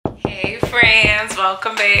friends,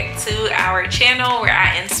 welcome back to our channel where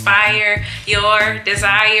I inspire your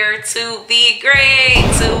desire to be great,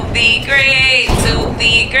 to be great, to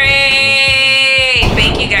be great.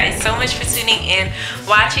 Thank you guys so much for tuning in,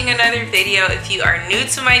 watching another video. If you are new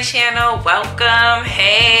to my channel, welcome.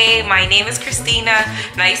 Hey, my name is Christina.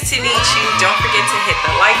 Nice to meet you. Don't forget to hit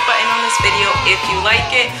the like button on this video if you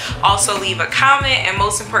like it. Also leave a comment, and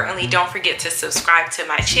most importantly, don't forget to subscribe to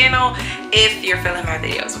my channel if you're feeling my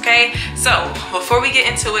videos, okay? So before we get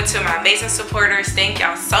into it, to my amazing supporters, thank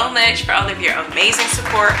y'all so much for all of your amazing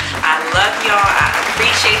support. I love y'all. I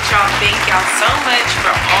appreciate y'all. Thank y'all so much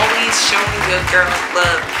for always showing good girl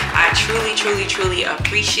love. I truly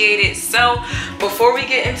appreciate it. So before we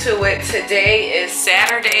get into it, today is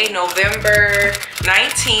Saturday, November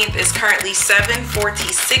 19th. It's currently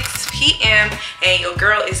 7:46 p.m. and your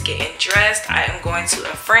girl is getting dressed. I am going to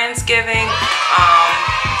a Friendsgiving,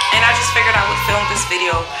 and I just figured I would film this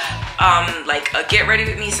video like a get ready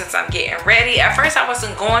with me, since I'm getting ready. At first I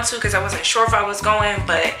wasn't going to because I wasn't sure if I was going,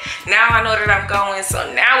 but now I know that I'm going,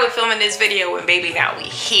 so now we're filming this video, and baby, now we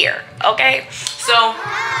here, okay? So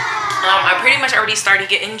I pretty much already started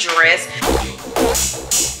getting dressed.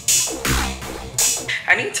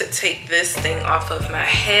 I need to take this thing off of my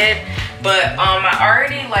head, but I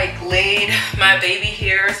already like laid my baby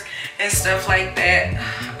hairs and stuff like that.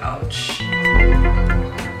 Ouch.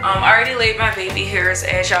 I already laid my baby hairs,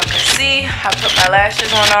 as y'all can see. I put my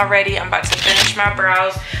lashes on already. I'm about to finish my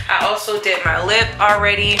brows. I also did my lip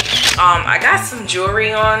already. I got some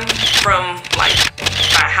jewelry on from like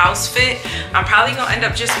my house fit. I'm probably gonna end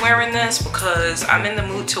up just wearing this because I'm in the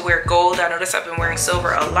mood to wear gold. I noticed I've been wearing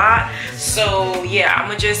silver a lot. So yeah, I'm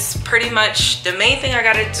gonna just pretty much, the main thing I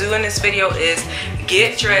gotta do in this video is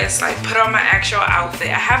get dressed, like put on my actual outfit.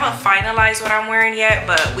 I haven't finalized what I'm wearing yet,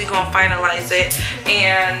 but we gonna finalize it.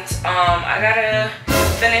 And I gotta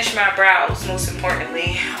finish my brows, most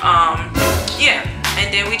importantly. Yeah,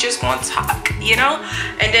 and then we just gonna talk, you know?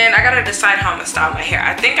 And then I gotta decide how I'm gonna style my hair.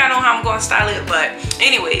 I think I know how I'm gonna style it, but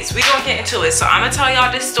anyways, we gonna get into it. So I'm gonna tell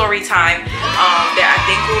y'all this story time that I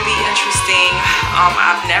think will be interesting.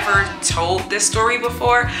 I've never told this story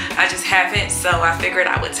before. I just haven't, so I figured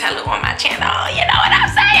I would tell it on my channel. You know what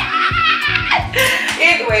I'm saying?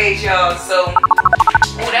 Anyways, y'all, so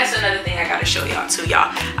oh, that's another thing I gotta show y'all too,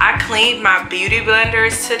 y'all. I cleaned my beauty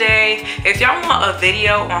blenders today. If y'all want a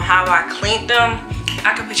video on how I cleaned them,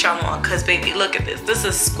 I can put y'all on, because baby, look at this. This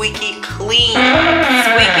is squeaky clean.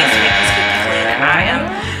 Squeaky clean. And I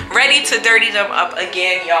am ready to dirty them up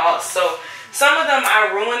again, y'all. So some of them I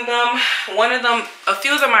ruined them. One of them, a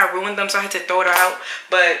few of them I ruined them, so I had to throw it out.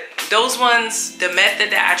 But those ones, the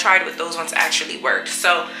method that I tried with those ones actually worked.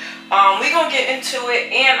 So we're gonna get into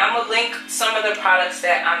it, and I'm gonna link some of the products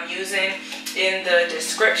that I'm using in the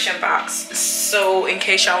description box, so in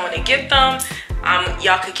case y'all want to get them,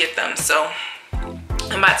 y'all could get them. So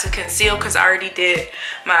I'm about to conceal because I already did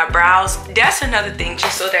my brows. That's another thing,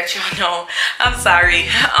 just so that y'all know. I'm sorry.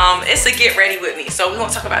 It's a get ready with me, so we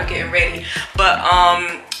won't talk about getting ready, but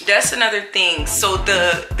that's another thing. So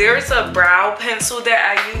there's a brow pencil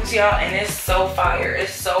that I use, y'all, and it's so fire.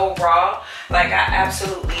 It's so raw. Like, I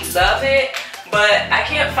absolutely love it, but I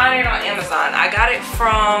can't find it on Amazon. I got it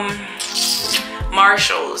from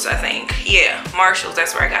Marshall's, I think. Yeah, Marshall's,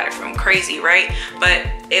 that's where I got it from. Crazy, right? But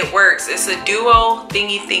it works. It's a duo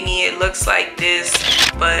thingy. It looks like this,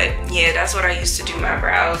 but yeah, that's what I used to do my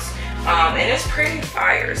brows. And it's pretty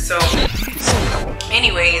fire. So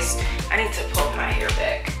anyways, I need to pull my hair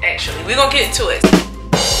back. Actually, we're gonna get into it.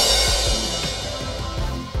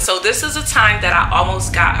 So this is a time that I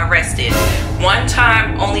almost got arrested. One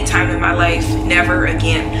time, only time in my life, never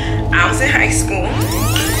again. I was in high school,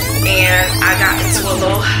 and I got into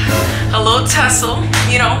a little tussle,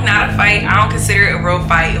 you know, not a fight. I don't consider it a real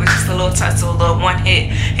fight. It was just a little tussle, a little one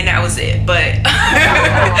hit, and that was it. But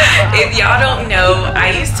if y'all don't know,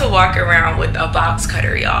 I used to walk around with a box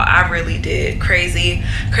cutter, y'all. I really did. Crazy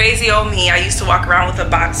old me. I used to walk around with a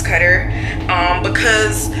box cutter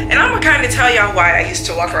because, and I'm gonna kind of tell y'all why I used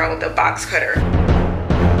to walk around with a box cutter.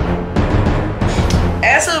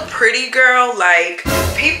 As a pretty girl, like,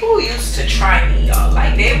 people used to try me, y'all.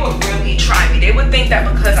 Like, they would really try me. They would think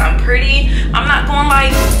that because I'm pretty, I'm not gonna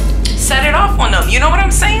like set it off on them. You know what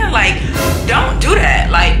I'm saying? Like, don't do that.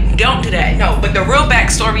 Like, don't do that. No, but the real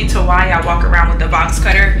backstory to why I walk around with the box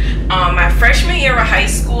cutter, my freshman year of high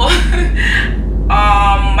school,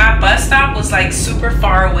 my bus stop was like super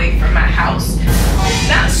far away from my house.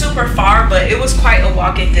 Not super far, but it was quite a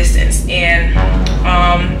walking distance. And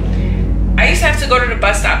I used to have to go to the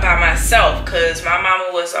bus stop by myself because my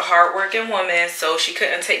mama was a hardworking woman, so she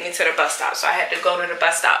couldn't take me to the bus stop. So I had to go to the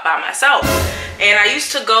bus stop by myself. And I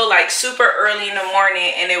used to go like super early in the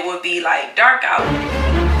morning, and it would be like dark out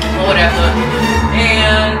or whatever.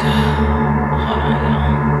 And hold on,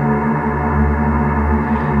 y'all.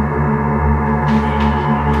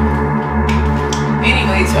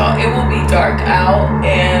 Anyways, y'all, it will be dark out.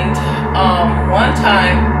 And one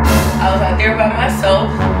time I was out there by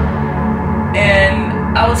myself,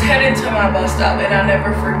 and I was heading to my bus stop, and I'll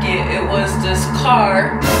never forget, it was this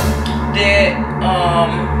car that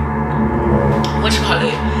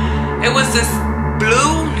it was this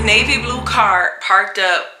navy blue car parked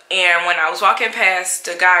up. And when I was walking past,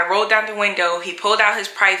 the guy rolled down the window, he pulled out his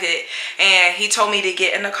private, and he told me to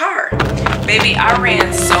get in the car. Baby, I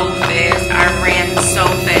ran so fast.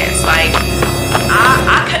 Like,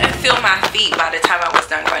 I couldn't feel my feet by the time I was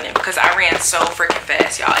done running because I ran so freaking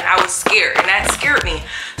fast, y'all. And I was scared, and that scared me.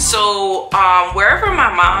 So wherever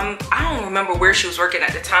my mom, I don't remember where she was working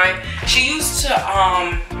at the time, she used to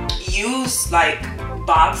use like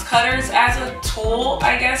box cutters as a tool,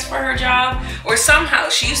 I guess, for her job, or somehow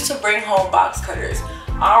she used to bring home box cutters.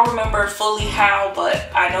 I don't remember fully how, but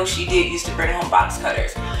I know she did used to bring home box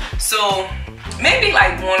cutters. So maybe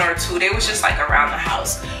like one or two, they was just like around the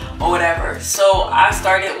house or whatever. So I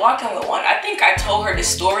started walking with one. I think I told her the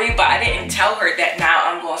story, but I didn't tell her that now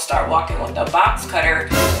I'm going to start walking with a box cutter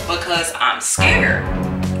because I'm scared.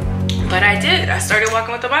 But I did. I started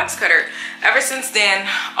walking with the box cutter. Ever since then,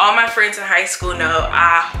 all my friends in high school know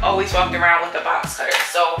I always walked around with a box cutter.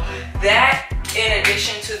 So that, in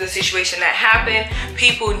addition to the situation that happened,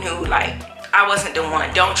 people knew like I wasn't the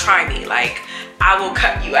one. Don't try me. Like, I will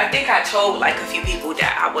cut you. I think I told like a few people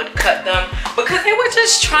that I would cut them because they would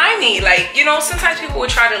just try me. Like, you know, sometimes people would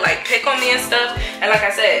try to like pick on me and stuff. And like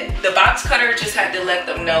I said, the box cutter just had to let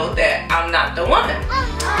them know that I'm not the one,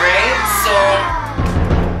 right? So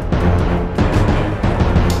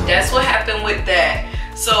that's what happened with that.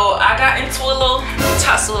 So I got into a little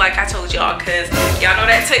tussle, like I told y'all, because y'all know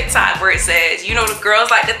that TikTok where it says, you know, the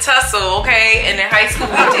girls like to tussle, okay? And in high school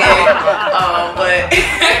we did. But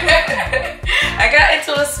I got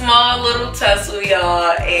into a small little tussle,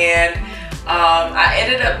 y'all, and I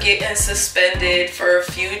ended up getting suspended for a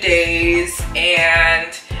few days,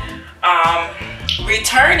 and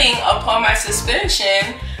returning upon my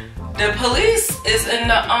suspension, the police is in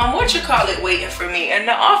the waiting for me, in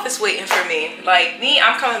the office waiting for me. Like me,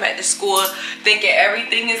 I'm coming back to school thinking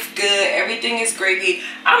everything is good, everything is gravy.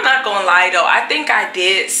 I'm not gonna lie though, I think I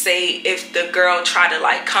did say if the girl tried to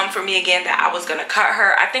like come for me again that I was gonna cut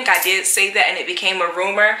her. I think I did say that, and it became a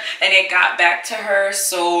rumor, and it got back to her.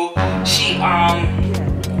 So she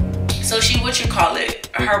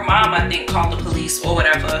her mom, I think, called the police or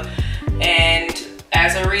whatever, and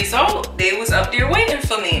as a result, they was up there waiting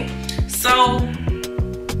for me. So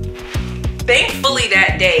thankfully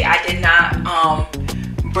that day I did not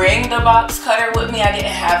bring the box cutter with me. I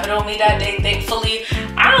didn't have it on me that day, thankfully.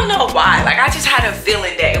 I don't know why. Like, I just had a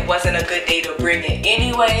feeling that it wasn't a good day to bring it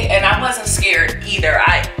anyway, and I wasn't scared either.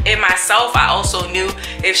 In myself, I also knew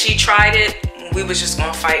if she tried it, we was just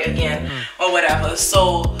gonna fight again or whatever.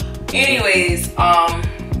 So anyways,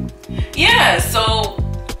 yeah, so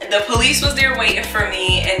the police was there waiting for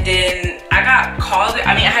me, and then I got called.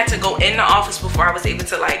 I mean, I had to go in the office before I was able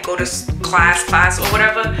to like go to class or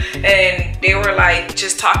whatever, and they were like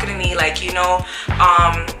just talking to me like, you know,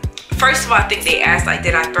 first of all, I think they asked like,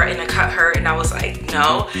 did I threaten to cut her? And I was like,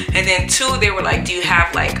 no. And then two, they were like, do you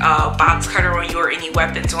have like a box cutter on you or any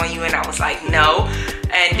weapons on you? And I was like, no.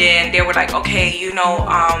 And then they were like, okay, you know,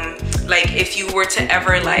 like if you were to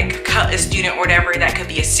ever like cut a student or whatever, that could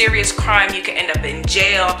be a serious crime. You could end up in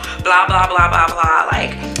jail, blah, blah, blah, blah, blah.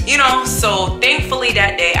 Like, you know, so thankfully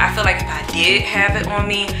that day, I feel like if I did have it on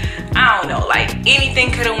me, I don't know, like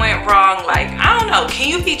anything could have went wrong. Like, I don't know, can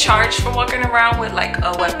you be charged for walking around with like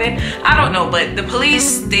a weapon? I don't know, but the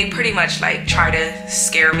police, they pretty much like try to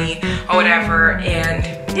scare me or whatever. And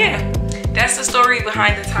yeah, that's the story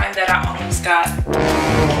behind the time that I almost got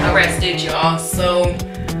arrested, y'all. So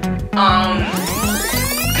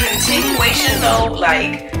continuation though,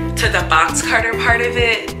 like to the box cutter part of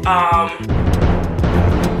it,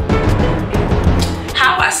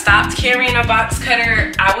 how I stopped carrying a box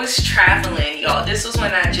cutter, I was traveling, y'all. This was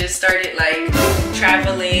when I just started like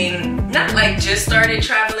traveling, not like just started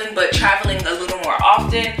traveling, but traveling a little more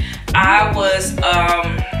often. I was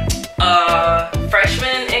a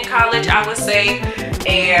freshman in college, I would say,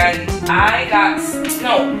 and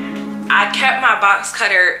I kept my box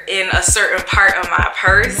cutter in a certain part of my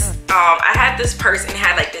purse. I had this purse and it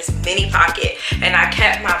had like this mini pocket, and I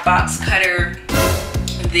kept my box cutter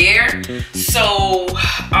there. So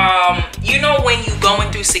you know, when you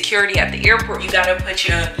going through security at the airport, you gotta put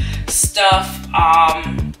your stuff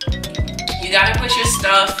you gotta put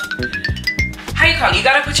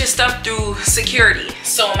your stuff through security.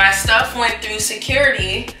 So my stuff went through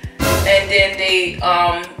security, and then they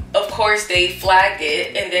of course they flagged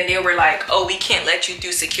it, and then they were like, oh, we can't let you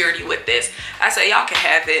through security with this. I said, y'all can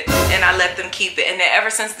have it, and I let them keep it. And then ever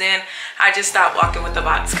since then, I just stopped walking with the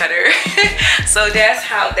box cutter. So that's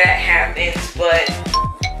how that happens. But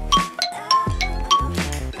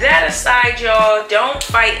that aside, y'all, don't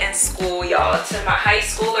fight in school, y'all. To my high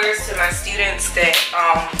schoolers, to my students that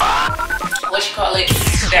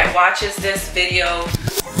that watches this video,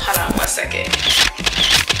 hold on one second.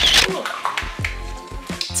 Ooh.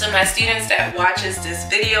 To my students that watches this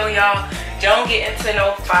video, y'all, don't get into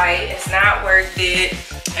no fight. It's not worth it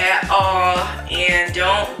at all, and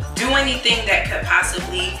don't do anything that could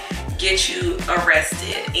possibly get you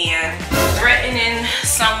arrested. And threatening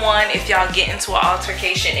someone, if y'all get into an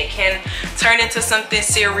altercation, it can turn into something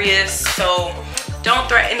serious. So don't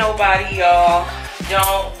threaten nobody, y'all.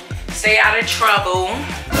 Don't stay out of trouble.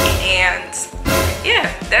 And yeah,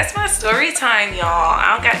 that's my story time, y'all.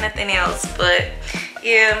 I don't got nothing else. But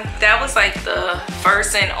yeah, that was like the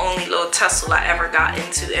first and only little tussle I ever got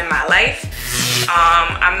into in my life.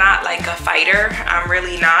 I'm not like a fighter. I'm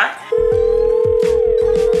really not.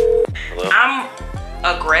 I'm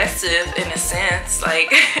aggressive in a sense.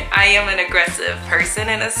 Like, I am an aggressive person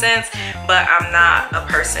in a sense, but I'm not a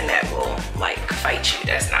person that will like fight you.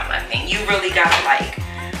 That's not my thing. You really gotta like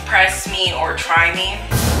press me or try me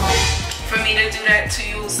for me to do that to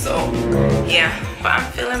you. So yeah, but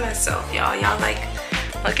I'm feeling myself, y'all. Y'all like,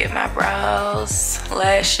 look at my brows,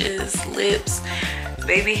 lashes, lips,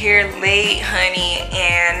 baby hair laid, honey.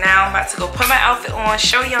 And now I'm about to go put my outfit on,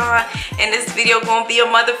 show y'all, and this video gonna be a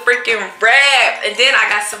mother freaking wrap. And then I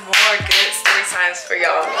got some more good story times for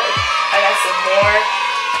y'all. Like, I got some more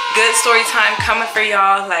good story time coming for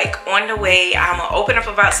y'all, like on the way. I'm gonna open up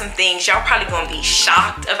about some things. Y'all probably gonna be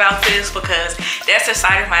shocked about this because that's a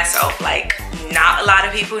side of myself like not a lot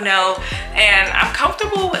of people know, and I'm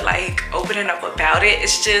comfortable with like opening up about it.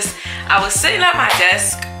 It's just, I was sitting at my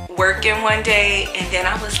desk working one day, and then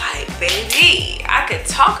I was like, baby, I could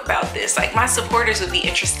talk about this. Like, my supporters would be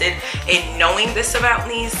interested in knowing this about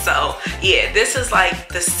me. So yeah, this is like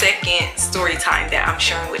the second story time that I'm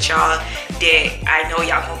sharing with y'all that I know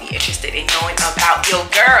y'all gonna be interested in knowing about your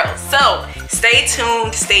girl. So stay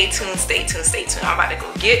tuned, stay tuned, stay tuned, stay tuned. I'm about to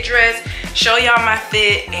go get dressed, show y'all my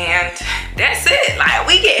fit, and that's it. Like,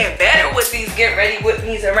 we getting better with these get ready with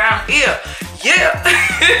me's around here. Yeah.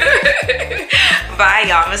 Bye,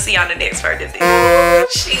 y'all. I'm gonna see y'all in the next part of this.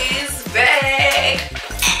 She's back.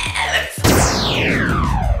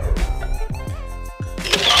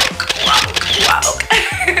 Walk.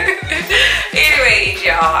 Anyways,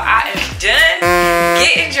 y'all, I am done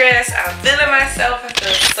getting dressed. I'm feeling myself. I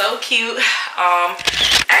feel so cute.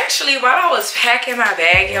 Actually, while I was packing my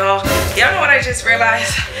bag, y'all know what I just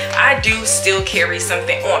realized? I do still carry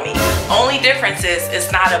something on me. Only difference is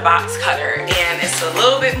it's not a box cutter, and it's a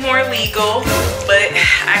little bit more legal, but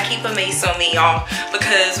I keep a mace on me, y'all,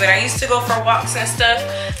 because when I used to go for walks and stuff,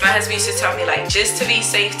 my husband used to tell me, like, just to be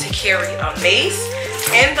safe to carry a mace.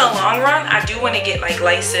 In the long run, I do want to get like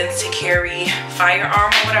licensed to carry firearm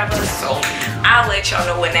or whatever, so I'll let y'all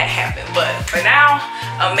know when that happens. But for now,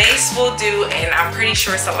 a mace will do, and I'm pretty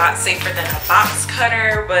sure it's a lot safer than a box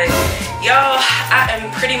cutter. But y'all, I am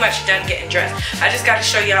pretty much done getting dressed. I just got to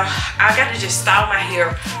show y'all, I got to just style my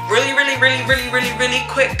hair really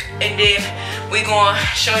quick, and then we gonna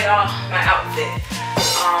show y'all my outfit.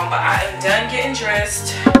 But I am done getting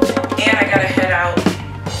dressed, and I gotta head out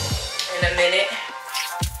in a minute.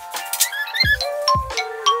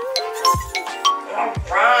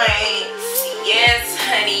 Alright, yes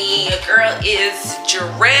honey, your girl is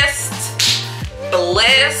dressed,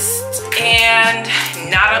 blessed, and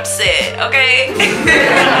not upset, okay?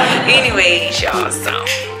 Anyways, y'all, so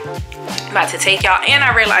I'm about to take y'all, and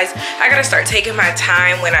I realized I gotta start taking my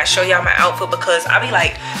time when I show y'all my outfit, because I'll be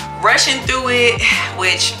like rushing through it,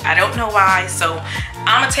 which I don't know why. So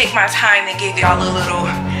I'm gonna take my time and give y'all a little,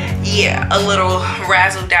 yeah, a little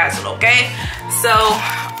razzle dazzle, okay? So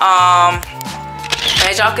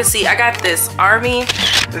as y'all can see, I got this army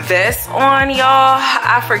vest on, y'all.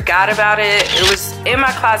 I forgot about it. It was in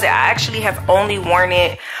my closet. I actually have only worn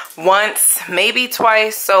it once, maybe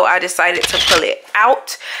twice, so I decided to pull it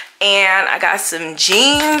out. And I got some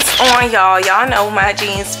jeans on, y'all know my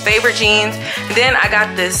jeans, favorite jeans. Then I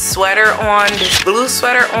got this sweater on, this blue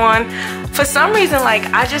sweater on. For some reason, like,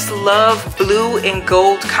 I just love blue and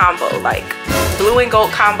gold combo. Like, blue and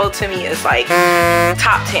gold combo to me is like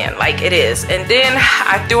top 10, like it is. And then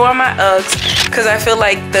I threw on my Uggs because I feel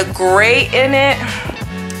like the gray in it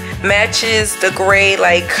matches the gray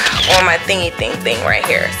like on my thingy thing right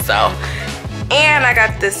here. So, and I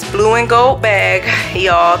got this blue and gold bag,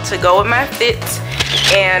 y'all, to go with my fit.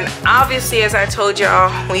 And obviously, as I told y'all,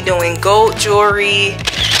 we doing gold jewelry.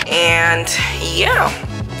 And yeah,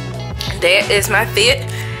 that is my fit.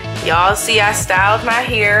 Y'all see I styled my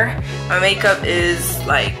hair. My makeup is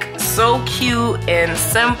like so cute and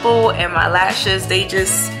simple, and my lashes, they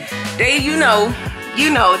you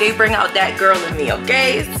know, they bring out that girl in me,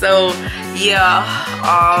 okay? So yeah,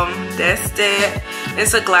 that's that.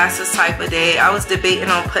 It's a glasses type of day. I was debating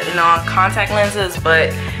on putting on contact lenses,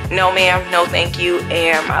 but no ma'am, no thank you.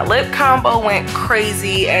 And my lip combo went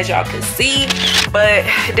crazy, as y'all can see. But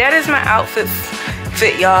that is my outfit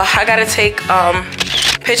fit, y'all. I gotta take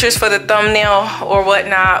pictures for the thumbnail or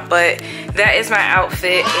whatnot, but that is my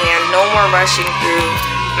outfit, and no more rushing through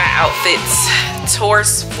my outfits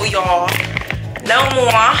tours for y'all. No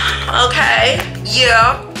more, okay?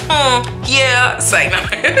 Yeah, yeah. It's like, no.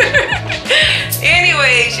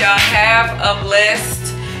 Anyways, y'all, have a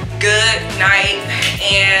blessed good night,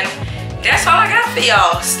 and that's all I got for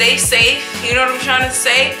y'all. Stay safe, you know what I'm trying to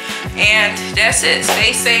say, and that's it.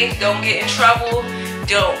 Stay safe, don't get in trouble.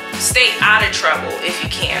 Don't stay out of trouble if you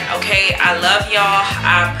can, okay? I love y'all.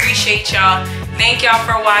 I appreciate y'all. Thank y'all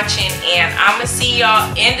for watching, and I'm gonna see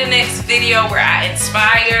y'all in the next video where I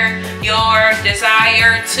inspire your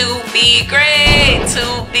desire to be great,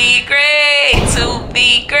 to be